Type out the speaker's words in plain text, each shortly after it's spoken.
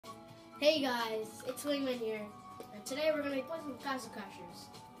Hey guys, it's Wingman here, and today we're going to be playing some Castle Crashers.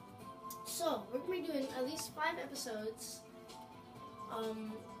 So, we're going to be doing at least 5 episodes, 5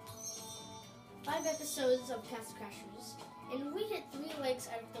 episodes of Castle Crashers, and we hit 3 likes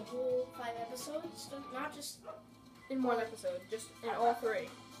out of the whole 5 episodes, so not just in one episode, just in all 3.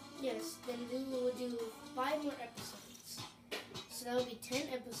 Yes, then we will do 5 more episodes, so that will be 10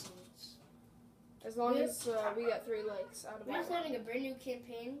 episodes. As long as we get 3 likes out of it. We're starting a brand new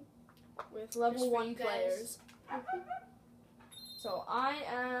campaign. With level 1 players. So I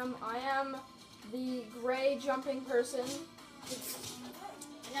am the gray jumping person.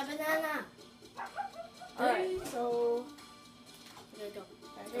 I got banana. Alright, so There we go.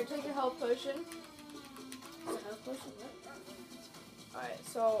 here, take a health potion. Is that a health potion? What? Alright,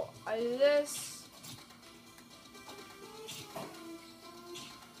 so I do this.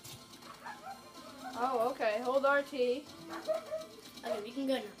 Oh, okay, hold RT. Okay, we can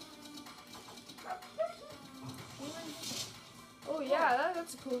go now. Oh yeah,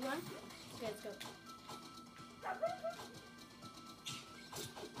 that's a cool one. Okay, let's go.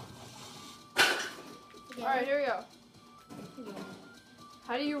 Okay, Alright, here we go. yeah.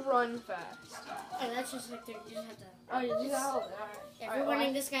 How do you run fast? Oh, that's just like you just have to. Oh, you do that all day. If Alright. you're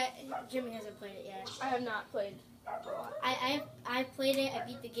wondering, this guy Jimmy hasn't played it yet. I have not played a lot. I played it. I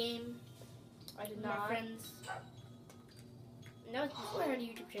beat the game. I did With my not. friends. And that was before I had a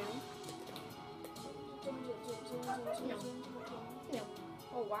YouTube channel. No.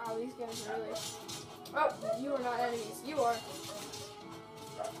 Oh wow, these guys are really... Oh, you are not enemies. You are.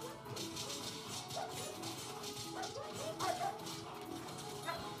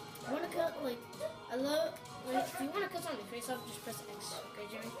 You wanna cut like I love like if you wanna cut something face off, just press X. Okay,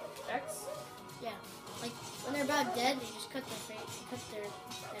 Jimmy? X? Yeah. Like when they're about dead, they just cut their face, cut their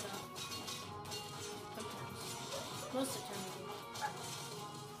head off. Sometimes. Most of the time they do.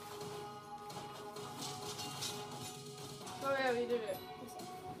 Oh yeah, we did it.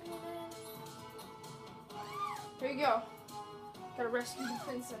 Here you go. Gotta rescue the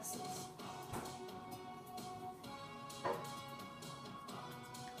princesses.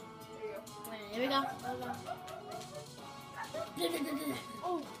 There you go. Alright, here we go.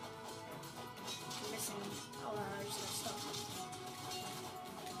 Oh! I'm missing. Oh, I just got stuck.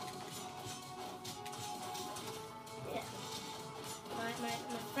 Yeah. My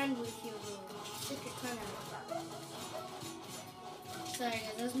friend with you will stick your crown out. Sorry guys,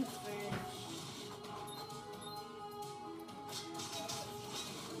 that was my friend.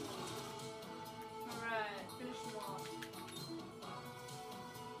 Alright, finish them off.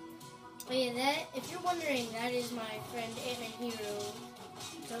 But yeah, that if you're wondering, that is my friend AntmanHero.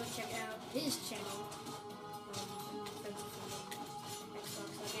 Go check out his channel.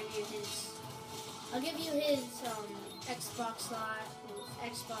 I'll give you his Xbox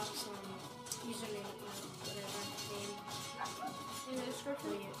username, whatever name. In the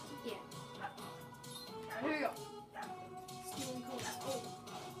description? Yeah. Alright, here we go. Stealing coins. Oh.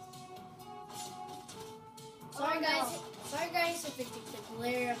 Sorry guys if the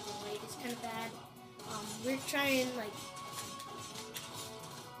glare of the light is kind of bad. We're trying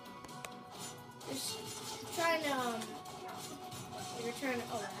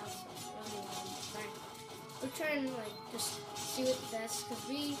oh wow. We're trying to like just see what's best because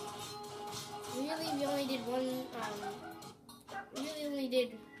we only did one I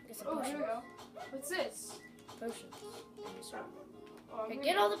guess a Oh, potion. here we go. What's this? Potions. Oh, Okay,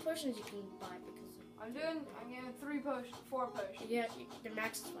 get all the potions you can buy because I'm getting 3 potions, 4 potions. yeah, the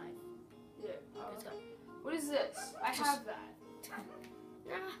max is 5. Yeah. Let's go. What is this? I have that.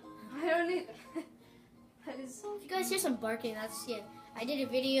 Nah. I don't need that. That is. If you guys hear some barking, that's I did a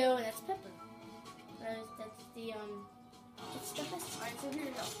video and that's Pepper. That's the it's the best. Alright, so here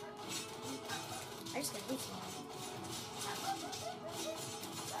we go. I just got this one.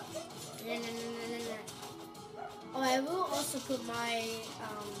 No. Oh, I will also put my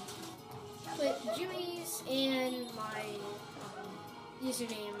Jimmy's and my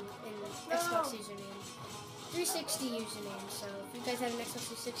username in Xbox username. 360 username. So if you guys have an Xbox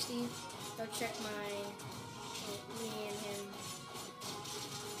 360, go check me and him.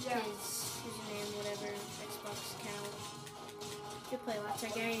 Yeah. His username, whatever, Xbox account. You play lots of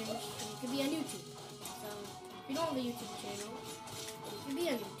games, and you can be on YouTube. So if you don't have a YouTube channel, you can be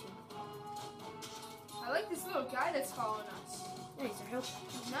on YouTube. I like this little guy that's following us. Nice, I hope.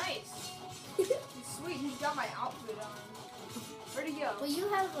 He's nice. He's sweet. He's got my outfit on. Where'd he go? Well, you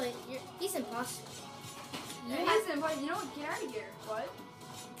have like he's imposter. You know what? Get out of here. What?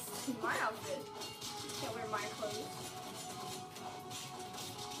 It's my outfit. Can't wear my clothes.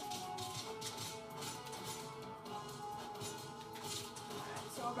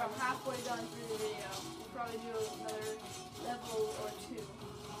 So I'm about halfway done through the video. We'll probably do another level or two.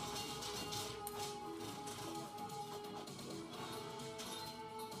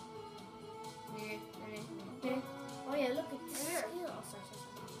 Oh yeah, look at this Here. skill. Oh, sorry.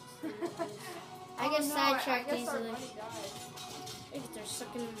 I get sidetracked I guess our easily. buddy died. I think they're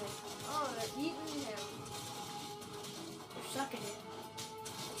sucking the. Oh, they're eating him. They're sucking it.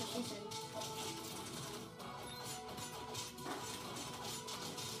 That's what she said.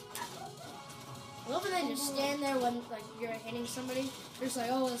 I love when they just stand there when like you're hitting somebody. They're just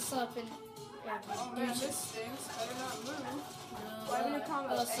like, oh, what's up? And yeah, Oh man, this stinks. Better not move. Why would it come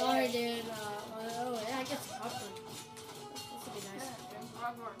oh, up? sorry, dude. Oh, yeah, I guess popcorn. This would be nice.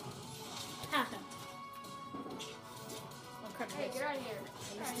 Ha. Oh crap! Hey, get out of here.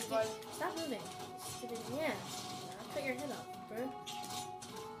 Get out of here, bud. Stop moving. Stupid. Yeah. Cut your head off, bro.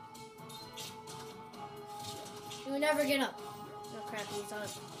 You would never get up. Oh crap! He's up.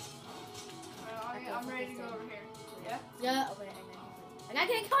 I'm ready to go over here. Yeah? Yeah. Oh wait, I got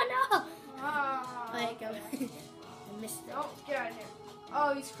getting caught now. Ah. Wait, go. I missed it. Oh, get out of here.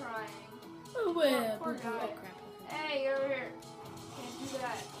 Oh, he's crying. Oh well. Poor Oh guy. crap. Hey, get over here. Can't do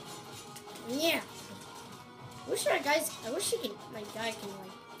that. Yeah. I wish you can, my guy can,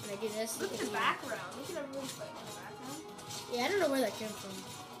 like, when I do this. Look at the background. Look at everybody fighting in the background. Yeah, I don't know where that came from.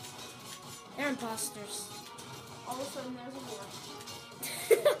 They're imposters. All of a sudden, there's a war.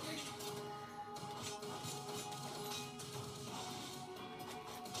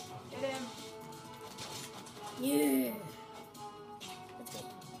 Get him. Yeah. Let's go.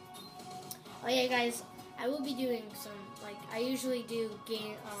 Oh yeah, guys, I will be doing some, like, I usually do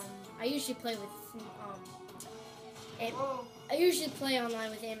game, I usually play with, I usually play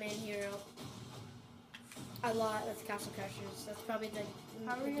online with AntmanHero a lot with Castle Crashers. That's probably the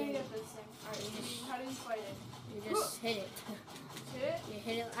How are we game. gonna get this thing? How do you fight it? You just hit it. Hit it? You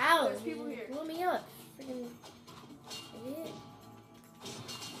hit it. Ow! There's people here. Blew me up. Freaking idiot.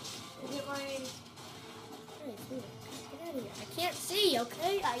 It hit my... Hey, dude, get out of here. I can't see,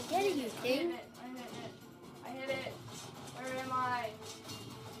 okay? I get it, you king. I hit it. Where am I?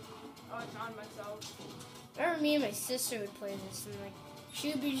 Oh, I found myself. I remember me and my sister would play this, and like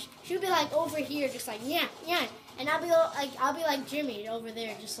she'd be like over here, just like yeah, and I'll be like Jimmy over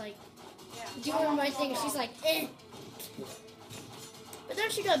there, just like doing my thing. And she's like, eh. But then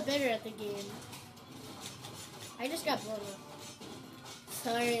she got better at the game. I just got blown up.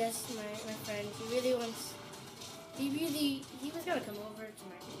 Sorry, that's my friend. He was gonna come over to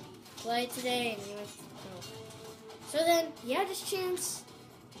my play today, and he went to go. So then he had his chance.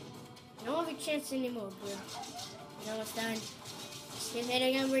 I don't have a chance anymore, bro. It's almost done. Just keep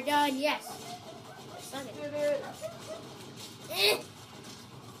hitting him, we're done. Yes. Suck it. Did it. Eh. Am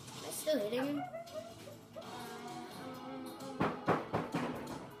I still hitting him?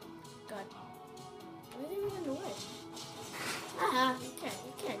 God. Why are they running away? Aha, you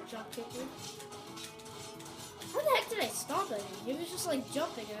can't jump kick me. How the heck did I stomp at him? He was just like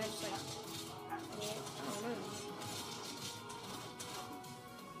jumping and I just like, yeah, I don't know.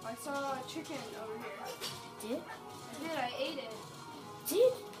 I saw a chicken over here. Did? I did, I ate it.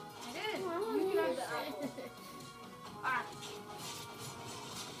 Did? I did. Oh, You can have the yes. apple. Ah.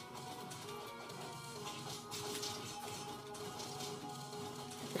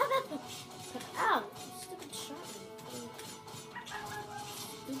 Ow! Stupid shot me.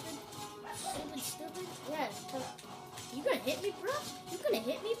 Stupid. Yeah. You gonna hit me, bro? You gonna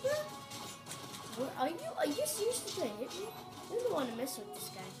hit me, bro? What, are you seriously gonna hit me? I don't want to mess with this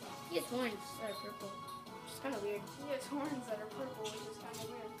guy. He has horns that are purple. Which is kind of weird. He has horns that are purple, which is kind of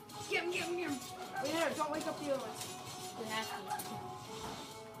weird. Get him. Wait there, don't wake up the other ones. You have to.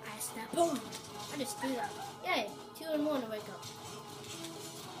 I snap. Boom! I just do that. Yay! 2 and 1 to wake up.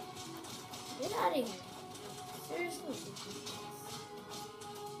 Get out of here. Seriously.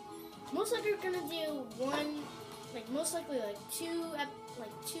 Most likely we're gonna do one, like most likely like two.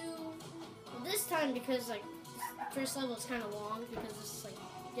 Well, this time because like first level is kind of long because it's like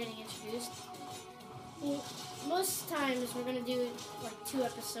getting introduced. Well, most times we're gonna do like 2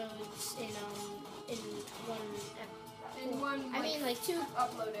 episodes in one. I mean like 2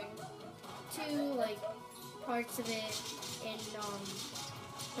 uploading. 2 like parts of it in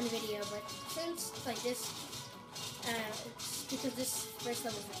one video, but since like this, it's because this first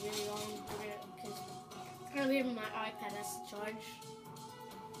level is really long, because it's kind of weird when my iPad has to charge,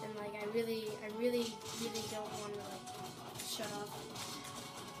 and like I really don't want to like shut off.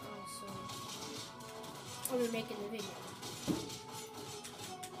 So I'll be making the video.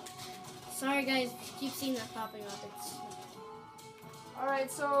 Sorry guys, if you keep seeing that popping up. It's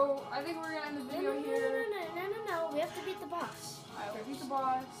Alright, so I think we're gonna end the video here. No. We have to beat the boss. I Alright, we'll beat the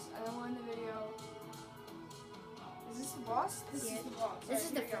boss, and then we'll end the video. Is this the boss? This is the boss. This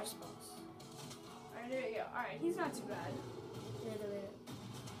is the first boss. Alright, there you go. Alright, he's not too bad.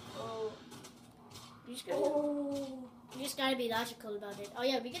 Oh. You just gotta be logical about it. Oh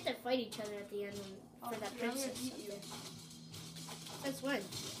yeah, we get to fight each other at the end for that princess. That's when?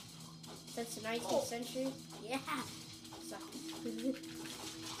 That's the 19th century? Yeah!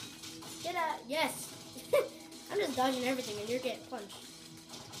 Get out! Yes! I'm just dodging everything and you're getting punched.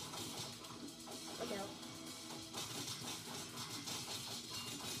 What the hell?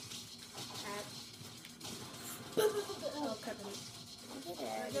 Oh, cover me. Is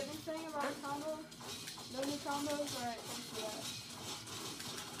there anything about combo? No new combos? Alright, thanks for that.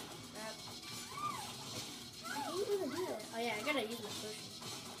 How are you gonna do that? Oh yeah, I gotta use my potion.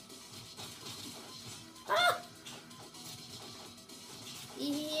 Ah! He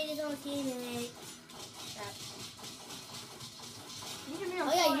hit his own teammate. Crap. You can be on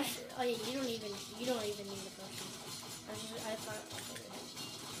oh yeah, you should. Oh yeah, you don't even need a potion. I thought.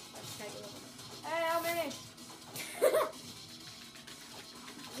 Let's try to look. Hey, help me!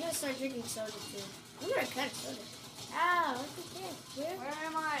 I'm gonna start drinking soda too. I'm gonna cut soda. Ow, what the heck? Where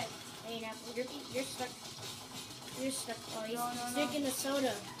am I? Hey, Apple, you're stuck. You're stuck. Oh, he's No. drinking the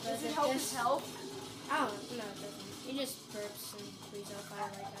soda. Does it help his health? Oh, no, it doesn't. He just burps and breathes out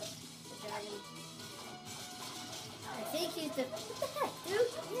fire like that. The dragon. I think he's the. What the heck, dude?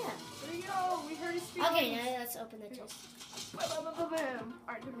 Yeah. There you go. We heard his speech. Okay, now let's open the chest. Boom.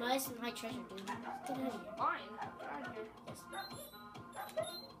 Alright, Nice and high treasure, dude. Get out of here. Mine. Get out of here. Yes. Crap.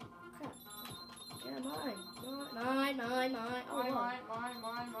 Yeah, mine. Mine. Oh,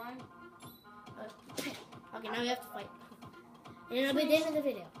 Mine. Okay, now we have to fight. And it'll be the end of the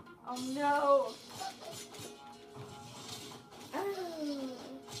video. Oh no. Oh.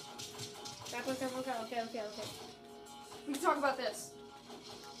 Crap. Okay. We can talk about this.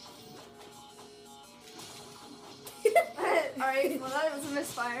 Alright, well that was a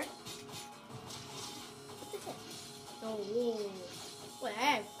misfire. What the heck? Oh, whoa. Wait, I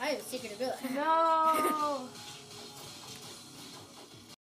have a secret ability. No.